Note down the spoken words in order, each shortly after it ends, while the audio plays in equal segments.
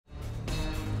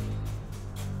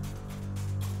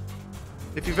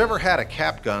If you've ever had a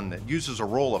cap gun that uses a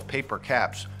roll of paper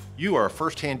caps, you are a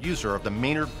first-hand user of the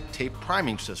Maynard tape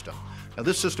priming system. Now,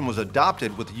 this system was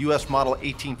adopted with the U.S. Model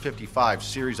 1855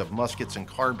 series of muskets and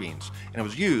carbines, and it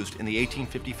was used in the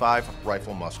 1855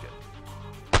 Rifle-Musket.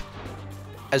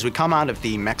 As we come out of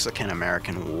the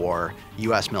Mexican-American War,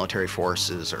 U.S. military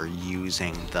forces are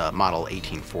using the Model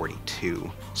 1842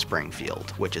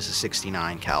 Springfield, which is a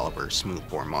 69 caliber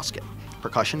smoothbore musket,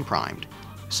 percussion primed,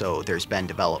 so there's been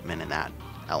development in that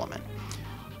element.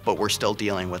 But we're still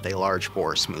dealing with a large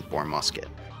bore smoothbore musket.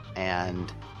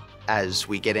 And as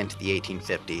we get into the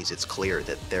 1850s, it's clear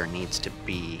that there needs to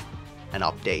be an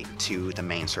update to the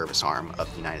main service arm of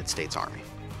the United States Army.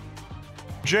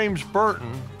 James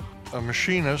Burton, a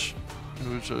machinist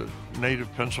who's a native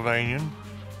Pennsylvanian,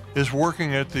 is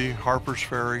working at the Harper's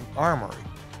Ferry Armory.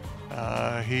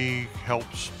 He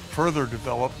helps further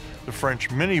develop the French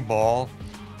mini-ball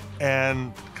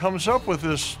and comes up with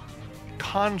this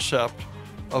concept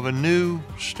of a new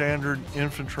standard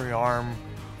infantry arm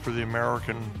for the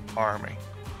American Army.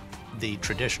 The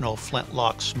traditional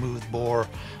flintlock smoothbore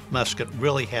musket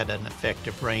really had an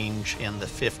effective range in the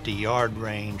 50-yard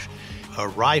range. A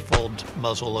rifled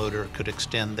muzzleloader could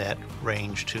extend that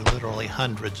range to literally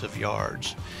hundreds of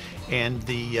yards. And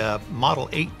the Model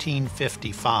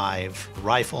 1855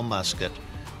 Rifle-Musket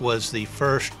was the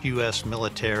first U.S.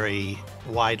 military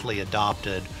widely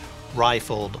adopted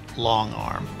rifled long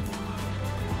arm.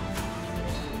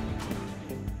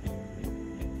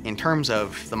 In terms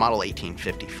of the Model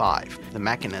 1855, the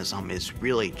mechanism is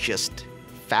really just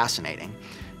fascinating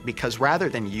because rather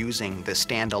than using the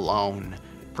standalone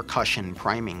percussion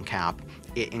priming cap,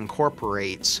 it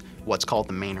incorporates what's called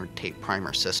the Maynard tape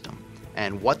primer system.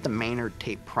 And what the Maynard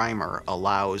tape primer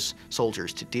allows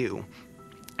soldiers to do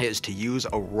is to use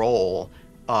a roll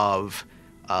of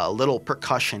little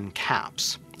percussion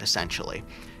caps, essentially.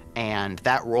 And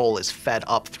that roll is fed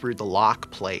up through the lock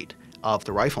plate of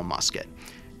the rifle musket.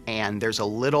 And there's a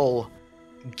little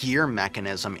gear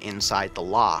mechanism inside the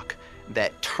lock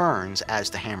that turns as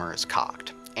the hammer is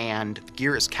cocked. And the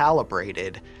gear is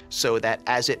calibrated so that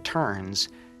as it turns,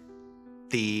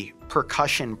 the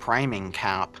percussion priming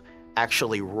cap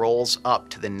actually rolls up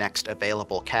to the next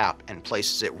available cap and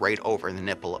places it right over the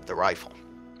nipple of the rifle.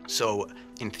 So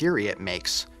in theory, it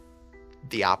makes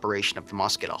the operation of the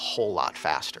musket a whole lot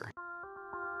faster.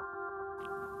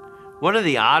 One of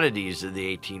the oddities of the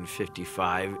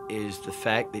 1855 is the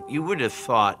fact that you would have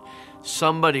thought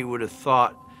somebody would have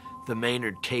thought the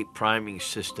Maynard tape priming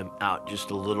system out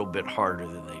just a little bit harder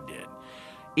than they did.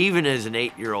 Even as an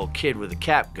 8-year-old kid with a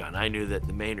cap gun, I knew that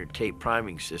the Maynard tape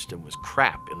priming system was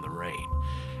crap in the rain.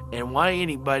 And why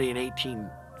anybody in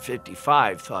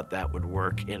 1855 thought that would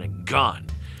work in a gun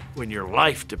when your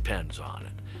life depends on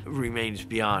it remains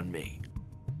beyond me.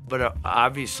 But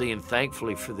obviously and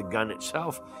thankfully for the gun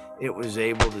itself, it was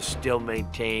able to still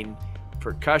maintain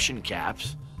percussion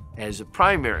caps as a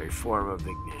primary form of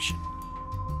ignition.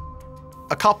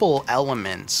 A couple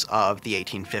elements of the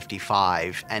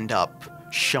 1855 end up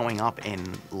showing up in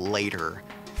later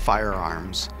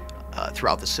firearms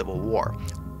throughout the Civil War.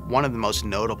 One of the most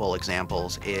notable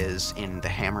examples is in the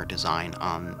hammer design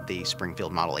on the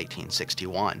Springfield Model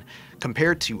 1861.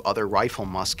 Compared to other rifle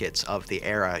muskets of the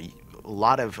era, a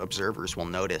lot of observers will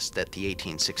notice that the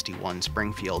 1861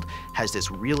 Springfield has this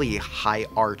really high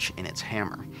arch in its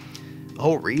hammer. The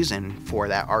whole reason for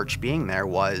that arch being there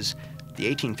was the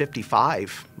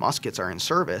 1855 muskets are in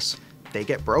service, they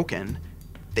get broken,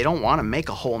 they don't want to make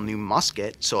a whole new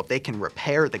musket, so if they can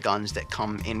repair the guns that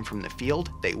come in from the field,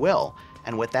 they will.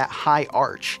 And with that high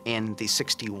arch in the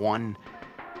 61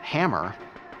 hammer,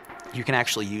 you can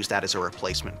actually use that as a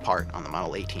replacement part on the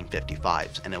Model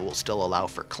 1855s, and it will still allow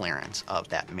for clearance of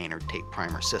that Maynard tape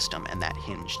primer system and that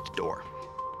hinged door.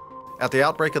 At the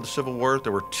outbreak of the Civil War,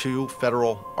 there were 2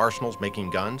 federal arsenals making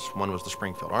guns. One was the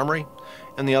Springfield Armory,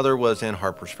 and the other was in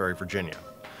Harper's Ferry, Virginia.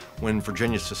 When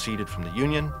Virginia seceded from the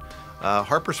Union,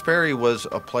 Harper's Ferry was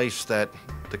a place that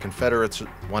the Confederates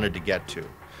wanted to get to.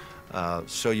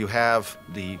 So you have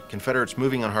the Confederates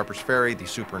moving on Harper's Ferry. The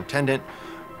superintendent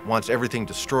wants everything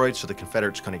destroyed, so the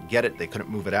Confederates couldn't get it. They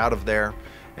couldn't move it out of there.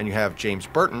 And you have James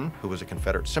Burton, who was a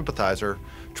Confederate sympathizer,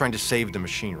 trying to save the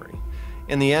machinery.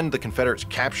 In the end, the Confederates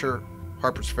capture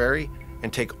Harper's Ferry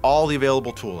and take all the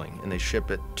available tooling, and they ship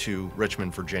it to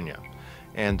Richmond, Virginia.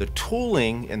 And the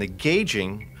tooling and the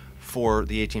gauging for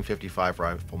the 1855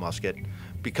 rifle musket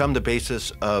become the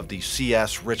basis of the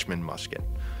CS Richmond musket.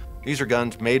 These are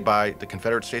guns made by the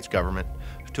Confederate States government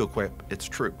to equip its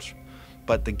troops.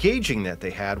 But the gauging that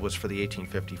they had was for the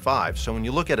 1855. So when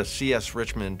you look at a CS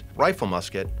Richmond rifle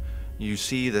musket, you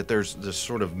see that there's this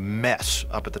sort of mess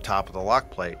up at the top of the lock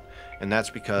plate, and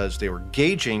that's because they were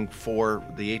gauging for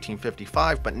the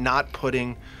 1855 but not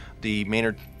putting the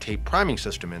Maynard tape priming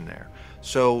system in there.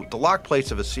 So the lock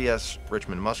plates of a CS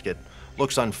Richmond musket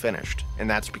looks unfinished, and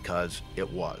that's because it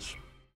was.